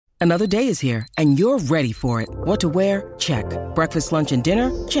Another day is here, and you're ready for it. What to wear? Check. Breakfast, lunch, and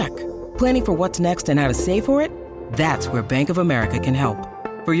dinner? Check. Planning for what's next and how to save for it? That's where Bank of America can help.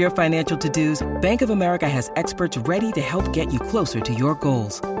 For your financial to-dos, Bank of America has experts ready to help get you closer to your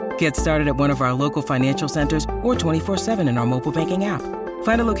goals. Get started at one of our local financial centers or 24/7 in our mobile banking app.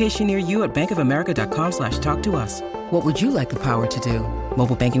 Find a location near you at bankofamerica.com/talktous. What would you like the power to do?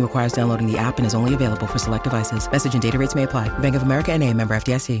 Mobile banking requires downloading the app and is only available for select devices. Message and data rates may apply. Bank of America N.A., member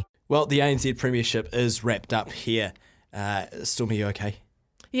FDIC. Well, the ANZ Premiership is wrapped up here. Stormy, you okay?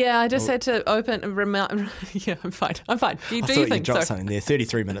 Yeah, I just had to open and yeah, I'm fine. You I thought you think dropped so? something there.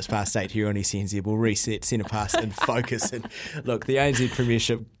 33 minutes past 8 here on SNZ. We'll reset, centre pass and focus. And look, the ANZ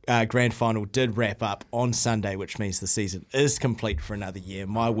Premiership Grand Final did wrap up on Sunday, which means the season is complete for another year.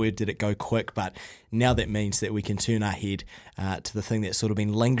 My word, did it go quick, but now that means that we can turn our head to the thing that's sort of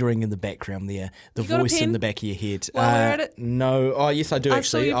been lingering in the background there, the voice in the back of your head. While we're at it? No. Oh, yes, I do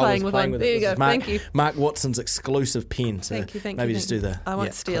actually. I was playing with it. There you This go. is Mark, Thank you. Mark Watson's exclusive pen. So Thank you. maybe just do the... I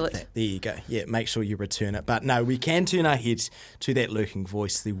won't steal it. That. There you go. Yeah, make sure you return it. But no, we can turn our heads to that lurking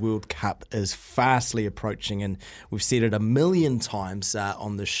voice. The World Cup is fastly approaching, and we've said it a million times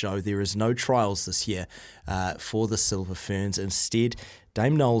on this show. There is no trials this year for the Silver Ferns. Instead,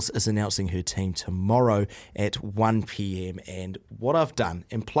 Dame Knowles is announcing her team tomorrow at 1 p.m. And what I've done,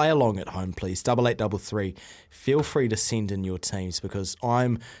 and play along at home, please, 8833, feel free to send in your teams because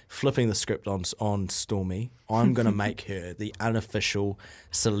I'm flipping the script on Stormy. I'm going to make her the unofficial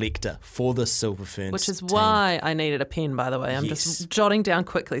selector for the Silver Ferns Which is team. why I neaded a pen, by the way. I'm just jotting down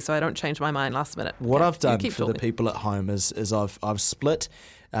quickly so I don't change my mind last minute. What Okay, I've done keep for the people at home is I've split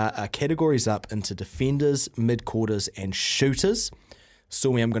categories up into defenders, mid-quarters and shooters.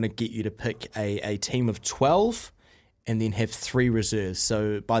 Stormy, I'm going to get you to pick a team of 12 and then have 3 reserves.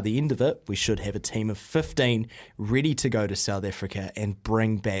 So by the end of it, we should have a team of 15 ready to go to South Africa and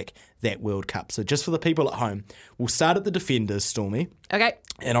bring back that World Cup. So just for the people at home, we'll start at the defenders, Stormy. Okay.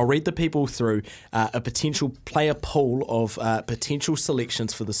 And I'll read the people through a potential player pool of potential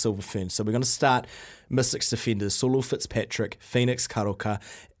selections for the Silver Ferns. So we're going to start Mystics defenders, Sulu Fitzpatrick, Phoenix Karoka,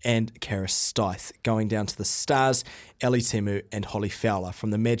 and Karis Stith. Going down to the Stars, Ellie Temu and Holly Fowler.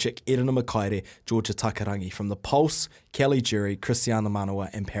 From the Magic, Edina Makaire, Georgia Takarangi. From the Pulse, Kelly Jury, Christiana Manawa,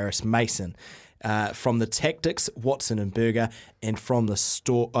 and Paris Mason. From the Tactics, Watson and Berger, and from the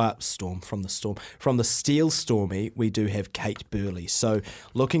from the Steel Stormy, we do have Kate Burley. So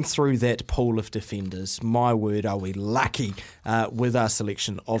looking through that pool of defenders, my word, are we lucky with our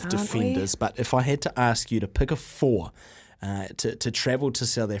selection of defenders. But if I had to ask you to pick a 4 to travel to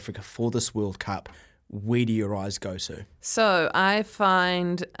South Africa for this World Cup, where do your eyes go to? So I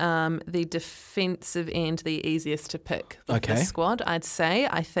find the defensive end the easiest to pick of this squad, I'd say.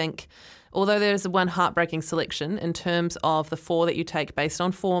 I think, although there's one heartbreaking selection in terms of the 4 that you take based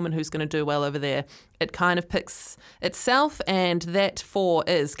on form and who's going to do well over there, it kind of picks itself, and that 4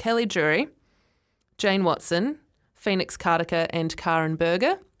 is Kelly Jury, Jane Watson, Phoenix Karaka, and Karen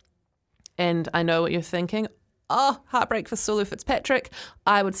Berger. And I know what you're thinking. Oh, heartbreak for Sulu Fitzpatrick.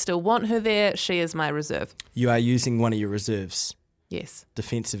 I would still want her there. She is my reserve. You are using one of your reserves. Yes.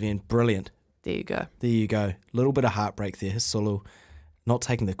 Defensive end. Brilliant. There you go. There you go. Little bit of heartbreak there. Sulu not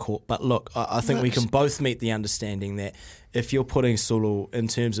taking the court. But look, I think we can both meet the understanding that if you're putting Sulu in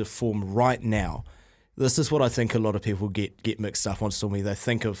terms of form right now, this is what I think a lot of people get mixed up on Stormy. They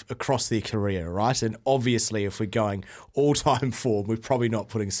think of across their career, right? And obviously if we're going all-time form, we're probably not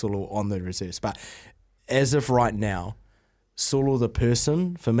putting Sulu on the reserves. But as of right now, Sulu the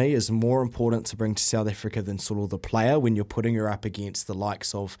person, for me, is more important to bring to South Africa than Sulu the player when you're putting her up against the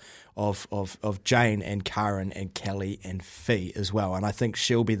likes of Jane and Karen and Kelly and Fee as well. And I think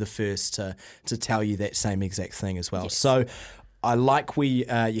she'll be the first to tell you that same exact thing as well. Yes. So I like where your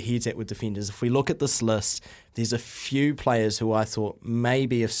head's at with defenders. If we look at this list, there's a few players who I thought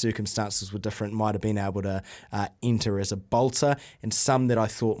maybe if circumstances were different might have been able to enter as a bolter, and some that I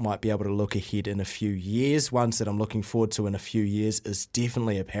thought might be able to look ahead in a few years. Ones that I'm looking forward to in a few years is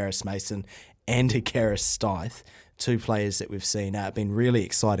definitely a Paris Mason and a Karis Stith, 2 players that we've seen been really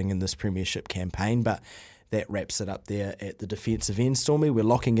exciting in this premiership campaign, but that wraps it up there at the defensive end, Stormy. We're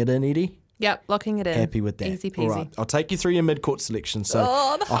locking it in, Eddie. Yep, locking it in. Happy with that. Easy peasy. All right, I'll take you through your mid-court selection. So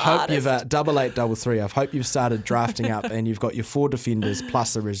the I hope you've hardest. 8833. I hope you've started drafting up and you've got your 4 defenders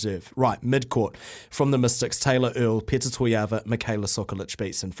plus a reserve. Right, mid-court. From the Mystics, Taylor Earl, Peter Toyava, Michaela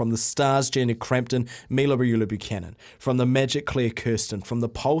Sokolich-Beatson. From the Stars, Jenny Crampton, Mila Riula Buchanan. From the Magic, Claire Kirsten. From the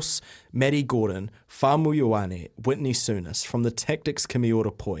Pulse, Maddie Gordon, Famu Ioane, Whitney Souness. From the Tactics,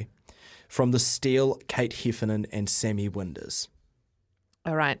 Kamiora Poi. From the Steel, Kate Heffernan and Sammy Winders.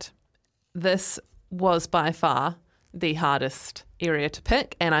 All right. This was by far the hardest area to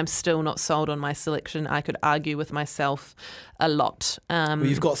pick, and I'm still not sold on my selection. I could argue with myself a lot. Well,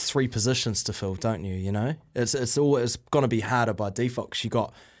 you've got 3 positions to fill, don't you? You know, it's going to be harder by default because you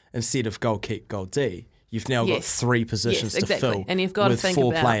got, instead of goal keep, goal D, you've now got 3 positions to fill, and you've got with to think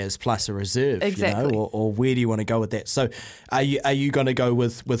 4 about players plus a reserve. Exactly. You know, or where do you want to go with that? So, are you going to go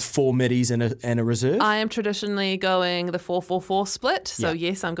with 4 middies and a reserve? I am traditionally going the 4-4-4 split. So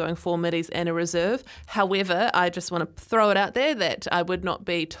yes, I'm going 4 middies and a reserve. However, I just want to throw it out there that I would not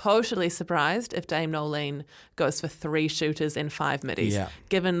be totally surprised if Dame Nolene goes for 3 shooters and 5 middies,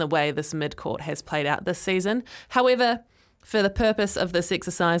 given the way this mid-court has played out this season. However, for the purpose of this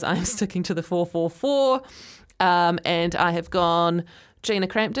exercise, I'm sticking to the 4-4-4, and I have gone Gina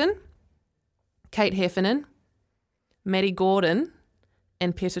Crampton, Kate Heffernan, Maddie Gordon,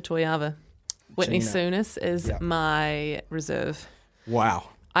 and Peta Toyava. Whitney Souness is my reserve. Wow.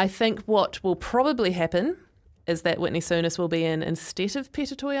 I think what will probably happen is that Whitney Souness will be in instead of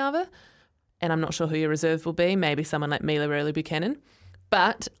Peta Toyava, and I'm not sure who your reserve will be, maybe someone like Mila Rowley Buchanan.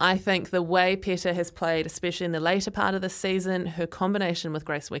 But I think the way Peta has played, especially in the later part of the season, her combination with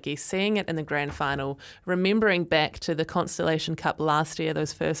Grace Wicke, seeing it in the grand final, remembering back to the Constellation Cup last year,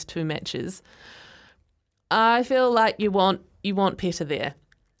 those first 2 matches, I feel like you want Peta there.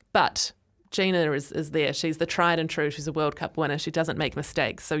 But Gina is there. She's the tried and true. She's a World Cup winner. She doesn't make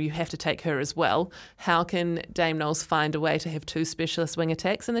mistakes, so you have to take her as well. How can Dame Knowles find a way to have 2 specialist wing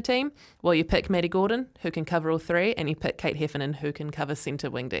attacks in the team? Well, you pick Maddie Gordon, who can cover all 3, and you pick Kate Heffernan, who can cover centre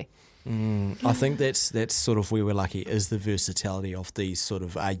wing D. I think that's sort of where we're lucky, is the versatility of these sort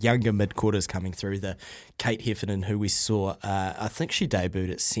of younger mid-quarters coming through. The Kate Heffernan, who we saw, I think she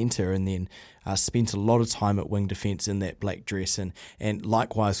debuted at centre and then spent a lot of time at wing defence in that black dress, and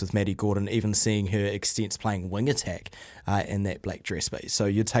likewise with Maddie Gordon, even seeing her extents playing wing attack in that black dress. But so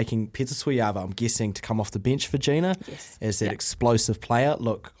you're taking Peta Toyava, I'm guessing, to come off the bench for Gina as that explosive player.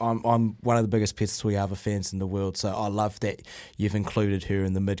 Look, I'm one of the biggest Peta Toyava fans in the world, so I love that you've included her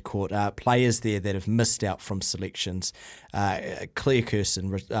in the mid-court. Players there that have missed out from selections. Claire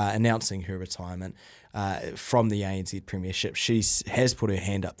Kirsten announcing her retirement from the ANZ Premiership. She has put her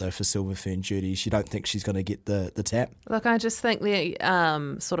hand up, though, for Silver Fern duties. You don't think she's going to get the tap? Look, I just think the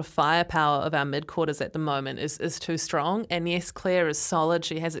sort of firepower of our mid-quarters at the moment is too strong. And yes, Claire is solid.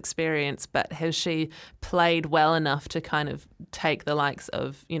 She has experience, but has she played well enough to kind of take the likes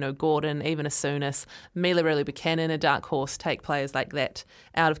of, Gordon, even a Souness, Mila Rowley Buchanan, a dark horse, take players like that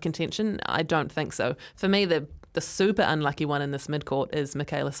out of contention? I don't think so. For me, the super unlucky one in this mid-court is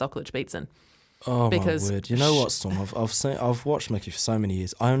Michaela Sokolic-Beatson. Oh, my word. You know what, Storm? I've watched Mickey for so many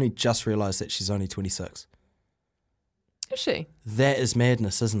years. I only just realised that she's only 26. Is she? That is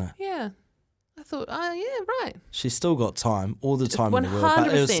madness, isn't it? Yeah. I thought, right. She's still got time, all the time in the world.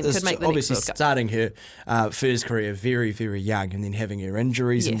 100% could make the obviously next World Cup. Starting her first career very, very young and then having her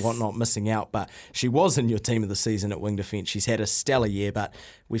injuries and whatnot, missing out. But she was in your team of the season at wing defence. She's had a stellar year, but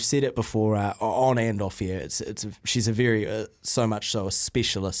we've said it before, on and off here, she's a very, so much so, a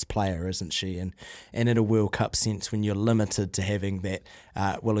specialist player, isn't she? And in a World Cup sense, when you're limited to having that,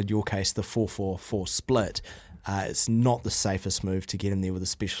 well, in your case, the 4-4-4 split, it's not the safest move to get in there with a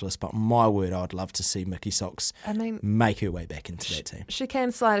specialist, but my word, I'd love to see Mickey Socks make her way back into that team. She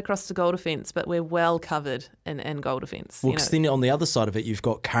can slide across to goal defence, but we're well covered in goal defence. Well, because then on the other side of it, you've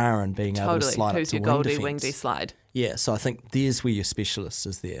got Karen being able to slide who's up to your wing goal D, defence. wing D slide. Yeah, so I think there's where your specialist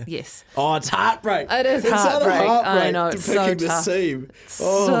is there. Yes. Oh, it's heartbreak. It is heartbreak. I know, it's so tough. Team.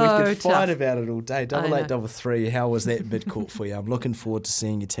 So we could fight tough. about it all day. 8833, how was that mid-court for you? I'm looking forward to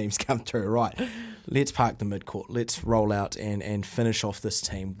seeing your teams come through. Right, let's park the mid-court. Let's roll out and finish off this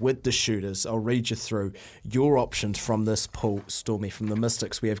team with the shooters. I'll read you through your options from this pool, Stormy. From the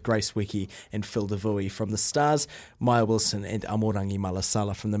Mystics, we have Grace Wicke and Phil Devui. From the Stars, Maya Wilson and Amorangi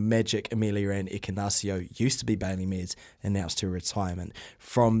Malasala. From the Magic, Amelia Ann Ekenasio, used to be Bailey Mears, announced her retirement.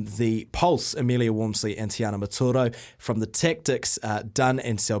 From the Pulse, Amelia Walmsley and Tiana Maturo. From the Tactics, Dunn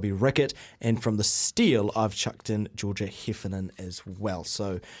and Selby Rickett. And from the Steel, I've chucked in Georgia Heffernan as well.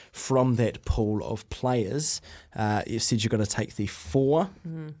 So from that pool of players, you said you're going to take the 4.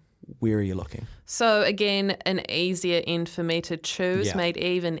 Where are you looking? So again, an easier end for me to choose, made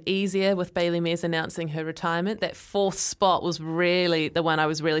even easier with Bailey Mears announcing her retirement. That 4th spot was really the one I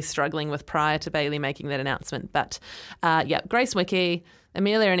was really struggling with prior to Bailey making that announcement. But Grace Wicke,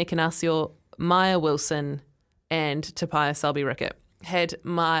 Amelia Ekenasio, Maya Wilson, and Tapaya Selby Rickett. Had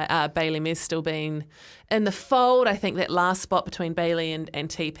my Bailey Mears still been in the fold, I think that last spot between Bailey and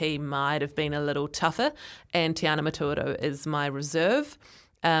TP might have been a little tougher. And Tiana Maturo is my reserve.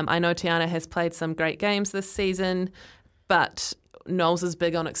 I know Tiana has played some great games this season, but Knowles is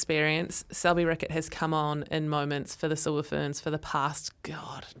big on experience. Selby Rickett has come on in moments for the Silver Ferns for the past,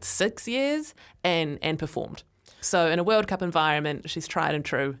 6 years and performed. So in a World Cup environment, she's tried and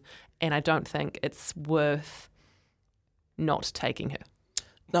true, and I don't think it's worth not taking her.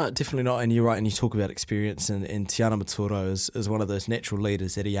 No, definitely not. And you're right. And you talk about experience, and Tiana Maturo is one of those natural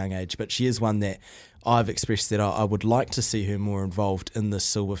leaders at a young age, but she is one that I've expressed that I would like to see her more involved in the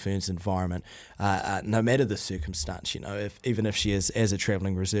Silver Ferns environment, no matter the circumstance. Even if she is as a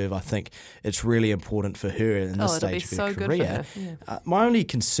travelling reserve, I think it's really important for her in this stage of her career. My only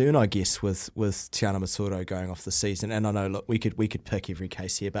concern, I guess, with Tiana Maturo going off the season, and I know, look, we could pick every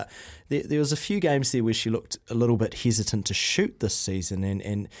case here, but there was a few games there where she looked a little bit hesitant to shoot this season,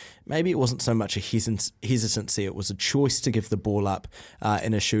 and maybe it wasn't so much a hesitancy, it was a choice to give the ball up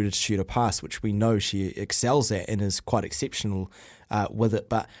in a shooter-to-shooter pass, which we know she excels at and is quite exceptional with it.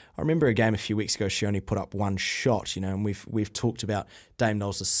 But I remember a game a few weeks ago, she only put up one shot, and we've talked about Dame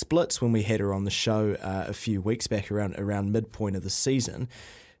Knowles' splits when we had her on the show a few weeks back around midpoint of the season.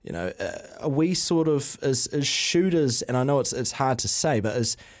 Are we sort of as shooters, and I know it's hard to say, but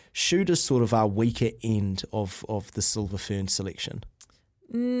as shooters sort of our weaker end of the Silver Fern selection?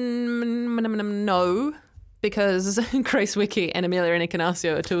 No, because Grace Wicke and Amelia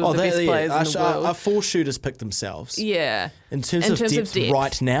Encarnacio are two of the best players in the world. Our four shooters pick themselves. Yeah. In terms of depth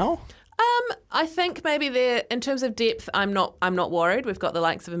right now? I think maybe in terms of depth, I'm not worried. We've got the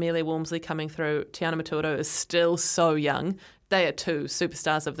likes of Amelia Walmsley coming through. Tiana Maturo is still so young. They are two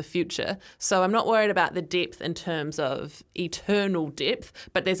superstars of the future. So I'm not worried about the depth in terms of eternal depth,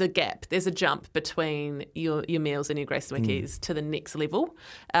 but there's a gap. There's a jump between your Meals and your Grace Wickes to the next level.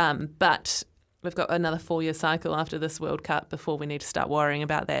 But we've got another 4-year cycle after this World Cup before we need to start worrying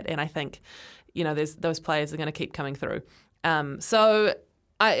about that. And I think, those players are going to keep coming through. So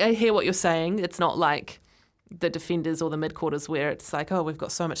I hear what you're saying. It's not like the defenders or the mid-quarters where it's like, oh, we've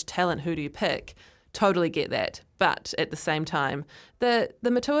got so much talent, who do you pick? Totally get that. But at the same time, the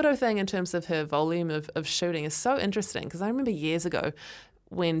Maturo thing in terms of her volume of shooting is so interesting, because I remember years ago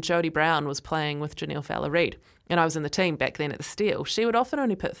when Jodie Brown was playing with Janelle Fowler-Reid, and I was in the team back then at the Steel, she would often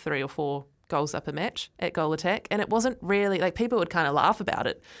only put 3 or 4 goals up a match at goal attack, and it wasn't really, like, people would kind of laugh about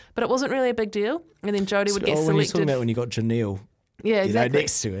it, but it wasn't really a big deal. And then Jodie would get selected. When you're talking about when you got Janelle,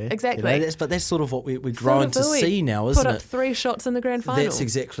 next to her. Exactly. But that's sort of what we're growing to see now, isn't it? Put up 3 shots in the grand final. That's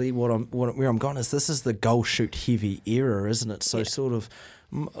exactly where I'm going. This is the goal shoot heavy era, isn't it? So sort of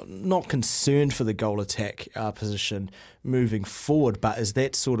not concerned for the goal attack position moving forward, but is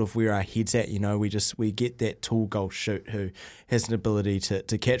that sort of where our head's at? We get that tall goal shoot who has an ability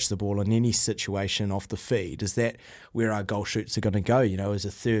to catch the ball in any situation off the feed. Is that where our goal shoots are going to go? As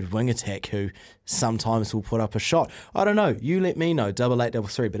a third wing attack who sometimes will put up a shot. I don't know. You let me know.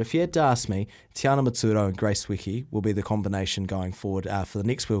 8833. But if you had to ask me, Tiana Maturo and Grace Wicke will be the combination going forward for the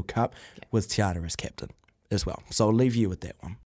next World Cup with Tiana as captain as well. So I'll leave you with that one.